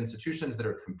range of institutions that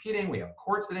are competing. We have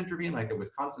courts that intervene, like the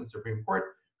Wisconsin Supreme Court.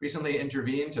 recently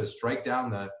intervened to strike down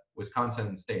the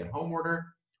Wisconsin stay-at-home order.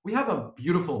 We have a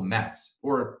beautiful mess,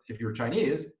 or if you're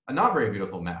Chinese, a not very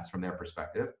beautiful mess from their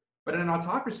perspective. But in an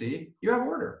autocracy, you have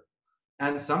order.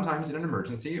 And sometimes in an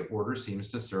emergency, order seems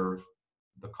to serve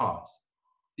the cause.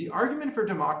 The argument for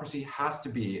democracy has to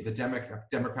be that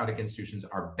democratic institutions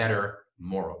are better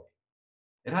morally.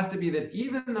 It has to be that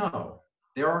even though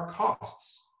there are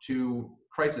costs to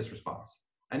crisis response,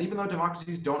 and even though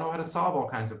democracies don't know how to solve all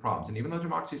kinds of problems, and even though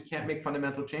democracies can't make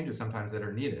fundamental changes sometimes that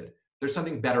are needed, there's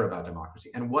something better about democracy.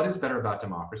 And what is better about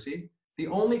democracy? The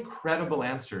only credible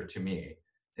answer to me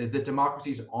is that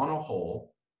democracies on a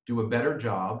whole do a better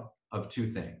job of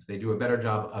two things. They do a better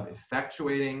job of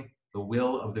effectuating the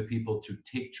will of the people to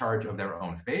take charge of their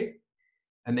own fate,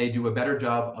 and they do a better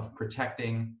job of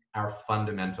protecting our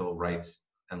fundamental rights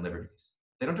and liberties.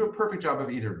 They don't do a perfect job of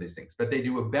either of these things, but they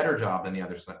do a better job than the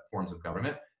other forms of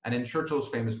government. And in Churchill's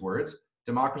famous words,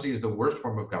 democracy is the worst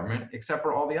form of government except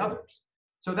for all the others.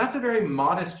 So that's a very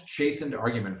modest, chastened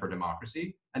argument for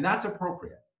democracy, and that's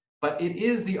appropriate. But it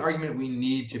is the argument we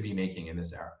need to be making in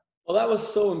this era. Well, that was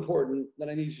so important that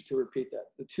I need you to repeat that.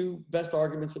 The two best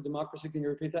arguments for democracy, can you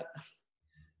repeat that?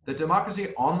 That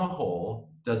democracy on the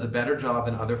whole does a better job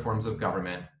than other forms of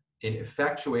government in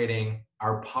effectuating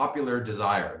our popular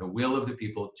desire, the will of the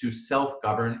people to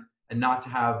self-govern and not to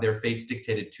have their fates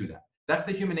dictated to them. That's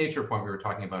the human nature point we were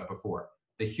talking about before.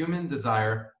 The human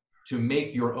desire to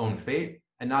make your own fate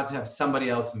and not to have somebody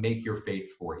else make your fate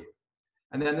for you.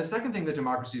 And then the second thing that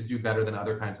democracies do better than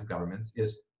other kinds of governments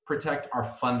is protect our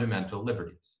fundamental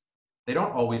liberties. They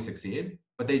don't always succeed,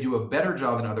 but they do a better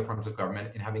job than other forms of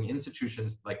government in having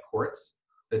institutions like courts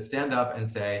that stand up and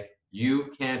say,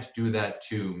 you can't do that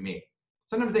to me.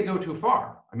 Sometimes they go too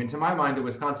far. I mean, to my mind, the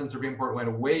Wisconsin Supreme Court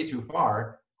went way too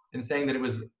far in saying that it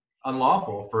was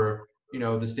unlawful for,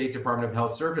 the State Department of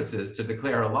Health Services to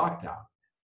declare a lockdown.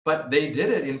 But they did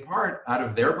it in part out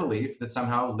of their belief that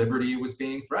somehow liberty was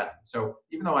being threatened. So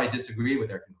even though I disagree with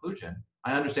their conclusion,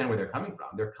 I understand where they're coming from.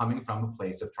 They're coming from a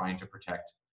place of trying to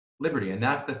protect liberty. And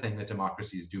that's the thing that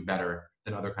democracies do better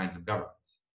than other kinds of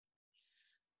governments.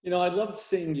 I loved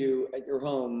seeing you at your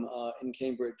home in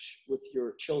Cambridge with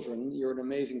your children. You're an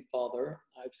amazing father.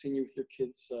 I've seen you with your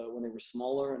kids when they were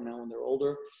smaller and now when they're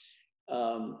older.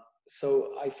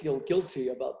 So I feel guilty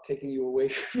about taking you away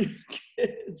from your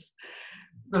kids.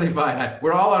 Really fine.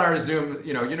 We're all on our Zoom.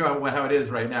 You know how it is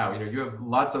right now. You have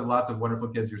lots of wonderful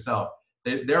kids yourself.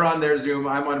 They're on their Zoom.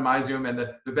 I'm on my Zoom. And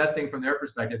the best thing from their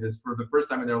perspective is for the first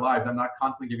time in their lives, I'm not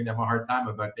constantly giving them a hard time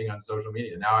about being on social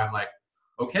media. Now I'm like,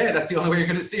 okay, that's the only way you're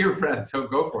going to see your friends. So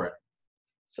go for it.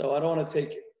 So I don't want to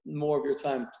take more of your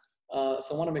time. So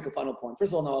I want to make a final point.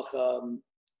 First of all, Noah,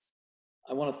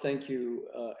 I want to thank you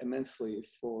immensely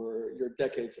for your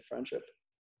decades of friendship.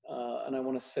 And I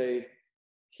want to say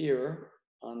here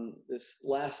on this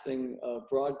lasting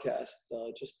broadcast,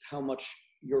 just how much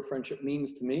your friendship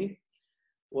means to me.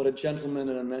 What a gentleman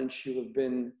and a mensch you have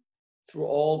been through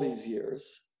all these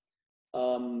years.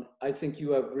 I think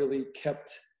you have really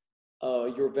kept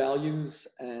your values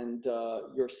and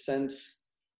your sense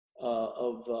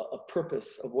of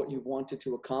purpose of what you've wanted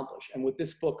to accomplish. And with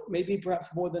this book, maybe perhaps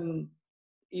more than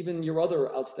even your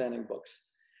other outstanding books,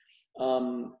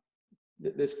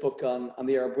 this book on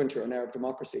the Arab winter and Arab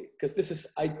democracy, because this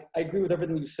is, I agree with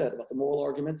everything you said about the moral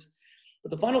argument. But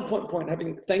the final point,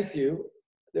 having thanked you,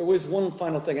 there was one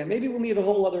final thing, and maybe we'll need a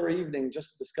whole other evening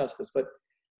just to discuss this, but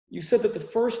you said that the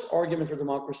first argument for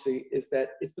democracy is that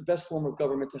it's the best form of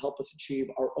government to help us achieve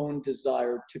our own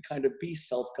desire to kind of be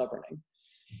self-governing.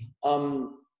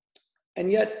 And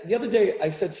yet, the other day I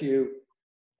said to you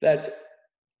that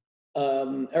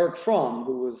Erich Fromm,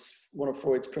 who was one of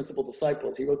Freud's principal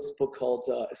disciples, he wrote this book called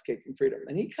Escape from Freedom.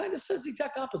 And he kind of says the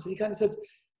exact opposite. He kind of says,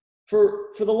 for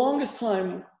the longest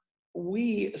time,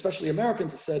 we, especially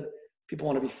Americans, have said, people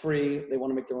want to be free. They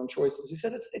want to make their own choices. He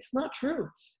said, it's not true.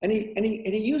 And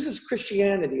he uses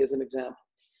Christianity as an example.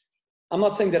 I'm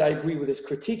not saying that I agree with his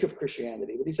critique of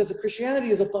Christianity, but he says that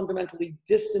Christianity is a fundamentally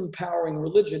disempowering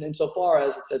religion insofar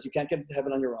as it says you can't get into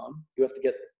heaven on your own. You have to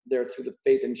get there through the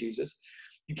faith in Jesus.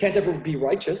 You can't ever be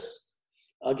righteous.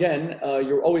 Again,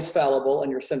 you're always fallible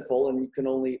and you're sinful, and you can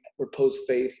only repose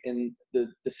faith in the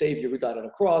Savior who died on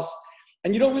a cross.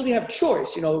 And you don't really have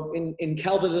choice. In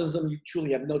Calvinism, you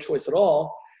truly have no choice at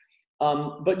all.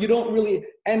 But you don't really,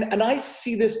 and I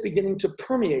see this beginning to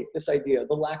permeate this idea,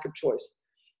 the lack of choice.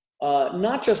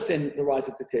 Not just in the rise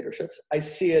of dictatorships. I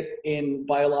see it in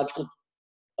biological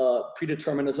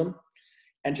predeterminism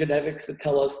and genetics that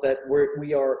tell us that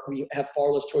we have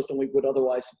far less choice than we would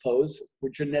otherwise suppose. We're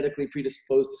genetically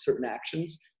predisposed to certain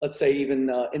actions. Let's say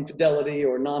even infidelity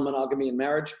or non-monogamy in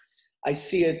marriage. I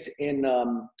see it in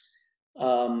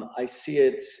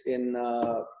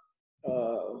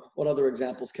what other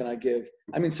examples can I give?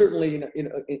 I mean, certainly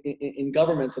in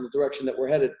governments and the direction that we're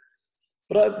headed.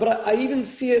 But I even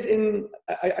see it in,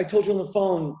 I told you on the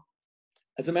phone,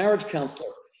 as a marriage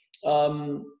counselor,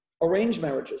 arranged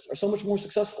marriages are so much more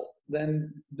successful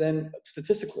than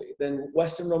statistically than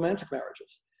Western romantic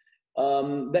marriages.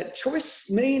 That choice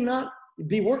may not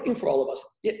be working for all of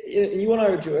us. You and I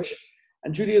are Jewish,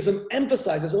 and Judaism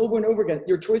emphasizes over and over again,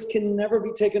 your choice can never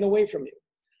be taken away from you.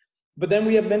 But then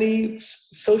we have many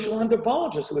social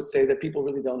anthropologists who would say that people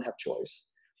really don't have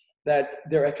choice, that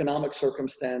their economic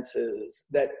circumstances,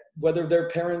 that whether their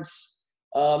parents,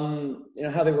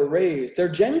 how they were raised, their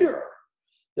gender,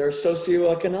 their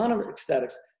socioeconomic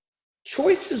status.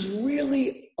 Choice is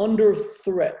really under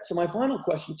threat. So my final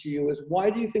question to you is, why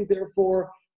do you think, therefore,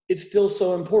 it's still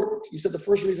so important? You said the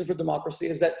first reason for democracy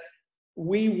is that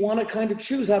we want to kind of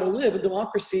choose how to live, and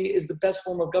democracy is the best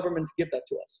form of government to give that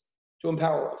to us, to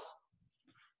empower us.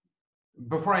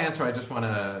 Before I answer, I just want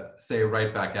to say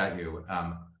right back at you,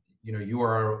 you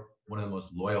are one of the most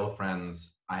loyal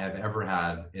friends I have ever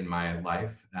had in my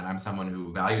life. And I'm someone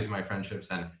who values my friendships.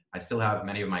 And I still have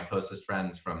many of my closest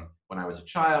friends from when I was a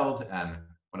child and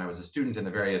when I was a student in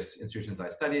the various institutions I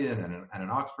studied in and in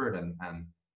Oxford. And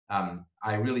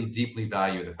I really deeply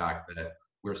value the fact that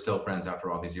we're still friends after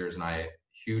all these years. And I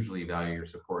hugely value your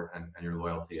support and your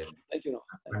loyalty. And thank you.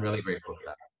 I'm really grateful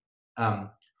for that.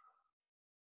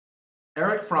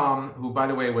 Erich Fromm, who, by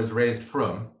the way, was raised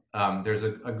frum, there's a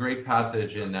great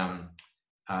passage in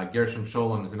Gershom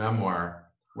Scholem's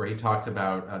memoir where he talks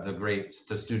about the great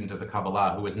student of the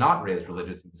Kabbalah who was not raised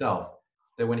religious himself,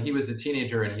 that when he was a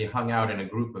teenager and he hung out in a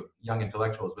group of young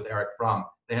intellectuals with Erich Fromm,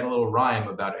 they had a little rhyme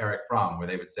about Erich Fromm where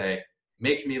they would say,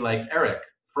 "Make me like Erich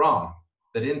Fromm,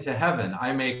 that into heaven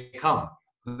I may come."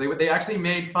 So they actually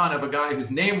made fun of a guy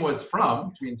whose name was Fromm,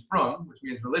 which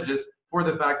means religious, for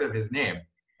the fact of his name.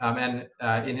 And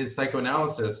in his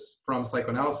psychoanalysis, from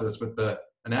psychoanalysis with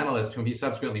an analyst whom he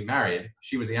subsequently married,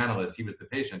 she was the analyst, he was the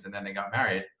patient, and then they got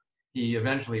married, he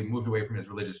eventually moved away from his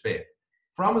religious faith.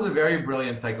 Fromm was a very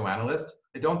brilliant psychoanalyst.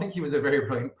 I don't think he was a very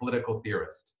brilliant political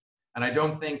theorist. And I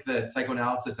don't think that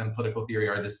psychoanalysis and political theory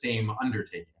are the same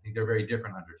undertaking. I think they're very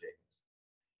different undertakings.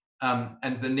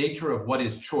 And the nature of what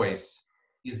is choice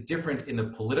is different in the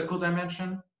political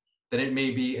dimension than it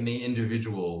may be in the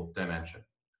individual dimension.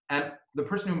 And the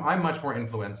person whom I'm much more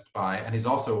influenced by, and was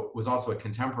also a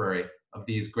contemporary of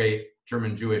these great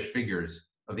German Jewish figures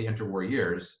of the interwar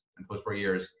years and post-war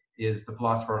years, is the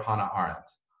philosopher Hannah Arendt.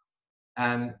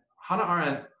 And Hannah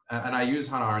Arendt, and I use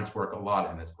Hannah Arendt's work a lot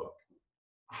in this book.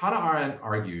 Hannah Arendt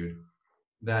argued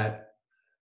that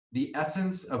the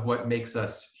essence of what makes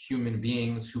us human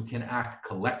beings who can act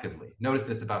collectively, notice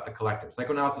that it's about the collective.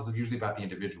 Psychoanalysis is usually about the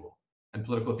individual, and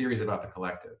political theory is about the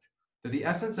collective. That the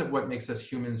essence of what makes us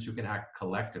humans who can act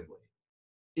collectively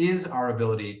is our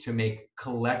ability to make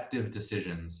collective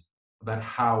decisions about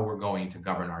how we're going to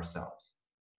govern ourselves.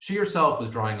 She herself was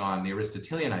drawing on the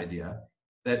Aristotelian idea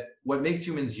that what makes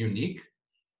humans unique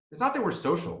is not that we're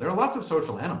social. There are lots of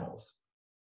social animals.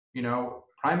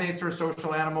 Primates are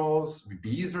social animals,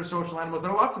 bees are social animals. There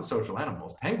are lots of social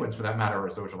animals. Penguins, for that matter, are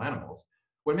social animals.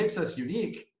 What makes us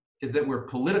unique is that we're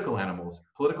political animals,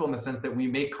 political in the sense that we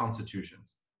make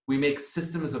constitutions. We make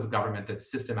systems of government that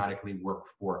systematically work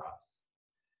for us.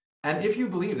 And if you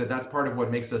believe that that's part of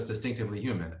what makes us distinctively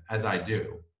human, as I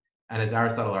do, and as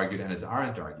Aristotle argued and as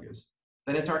Arendt argues,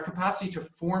 then it's our capacity to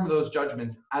form those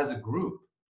judgments as a group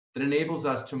that enables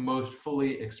us to most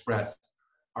fully express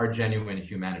our genuine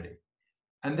humanity.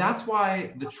 And that's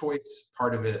why the choice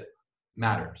part of it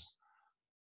matters.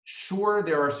 Sure,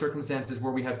 there are circumstances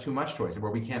where we have too much choice and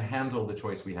where we can't handle the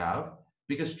choice we have,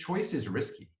 because choice is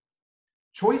risky.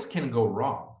 Choice can go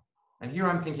wrong. And here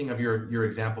I'm thinking of your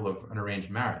example of an arranged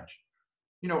marriage.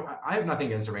 I have nothing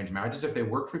against arranged marriages. If they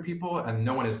work for people and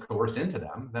no one is coerced into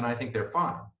them, then I think they're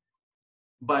fine.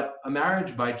 But a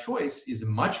marriage by choice is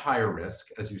much higher risk,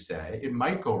 as you say. It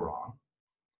might go wrong.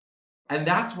 And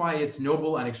that's why it's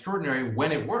noble and extraordinary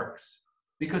when it works,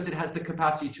 because it has the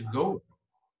capacity to go wrong.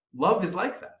 Love is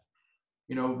like that.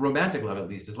 Romantic love, at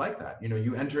least, is like that.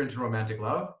 You enter into romantic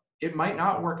love, it might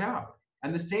not work out.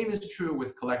 And the same is true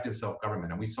with collective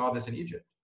self-government. And we saw this in Egypt.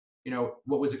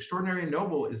 What was extraordinary and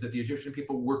noble is that the Egyptian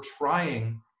people were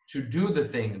trying to do the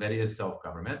thing that is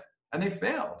self-government, and they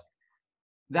failed.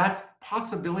 That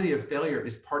possibility of failure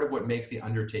is part of what makes the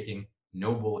undertaking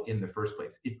noble in the first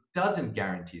place. It doesn't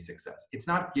guarantee success. It's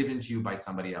not given to you by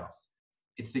somebody else.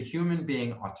 It's the human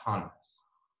being autonomous.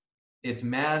 It's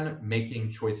man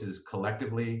making choices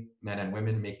collectively, men and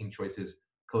women making choices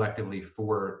collectively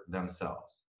for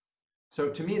themselves. So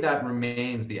to me, that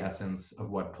remains the essence of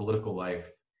what political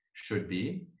life should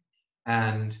be.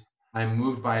 And I'm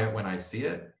moved by it when I see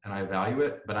it and I value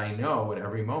it, but I know at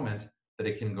every moment that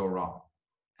it can go wrong.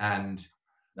 And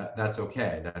that's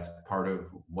okay. That's part of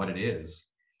what it is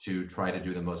to try to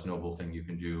do the most noble thing you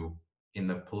can do in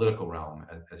the political realm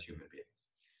as human beings.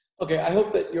 Okay, I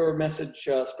hope that your message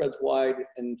spreads wide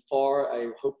and far.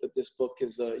 I hope that this book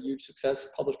is a huge success,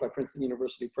 published by Princeton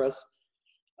University Press.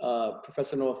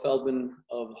 Professor Noah Feldman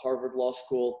of Harvard Law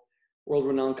School,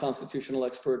 world-renowned constitutional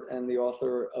expert, and the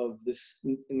author of this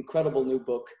incredible new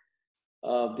book,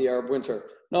 The Arab Winter.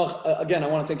 Noah, again, I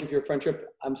want to thank you for your friendship.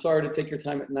 I'm sorry to take your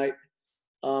time at night.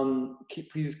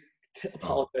 Please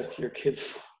apologize to your kids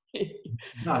for me.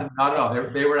 Not at all.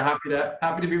 They were happy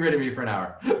to be rid of me for an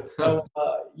hour. So,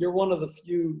 you're one of the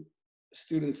few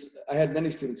students. I had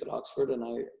many students at Oxford, and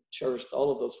I cherished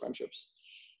all of those friendships.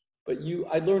 But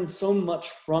I learned so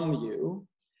much from you,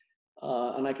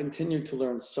 and I continue to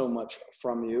learn so much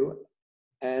from you.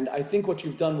 And I think what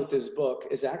you've done with this book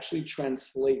is actually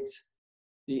translate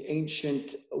the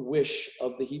ancient wish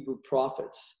of the Hebrew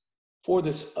prophets for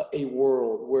this a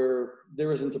world where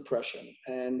there isn't oppression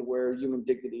and where human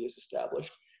dignity is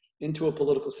established into a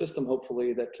political system,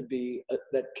 hopefully, that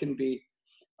can be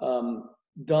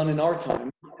done in our time.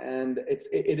 And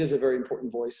it is a very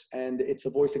important voice, and it's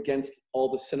a voice against all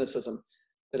the cynicism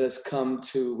that has come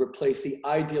to replace the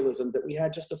idealism that we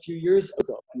had just a few years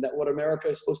ago, and that what America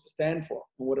is supposed to stand for,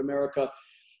 and what America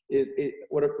is,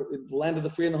 the land of the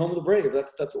free and the home of the brave.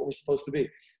 That's what we're supposed to be.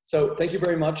 So thank you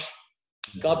very much.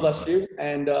 God bless you,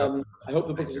 and I hope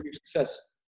the book is a huge success.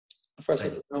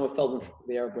 Professor Noah Feldman from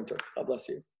The Arab Winter. God bless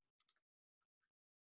you.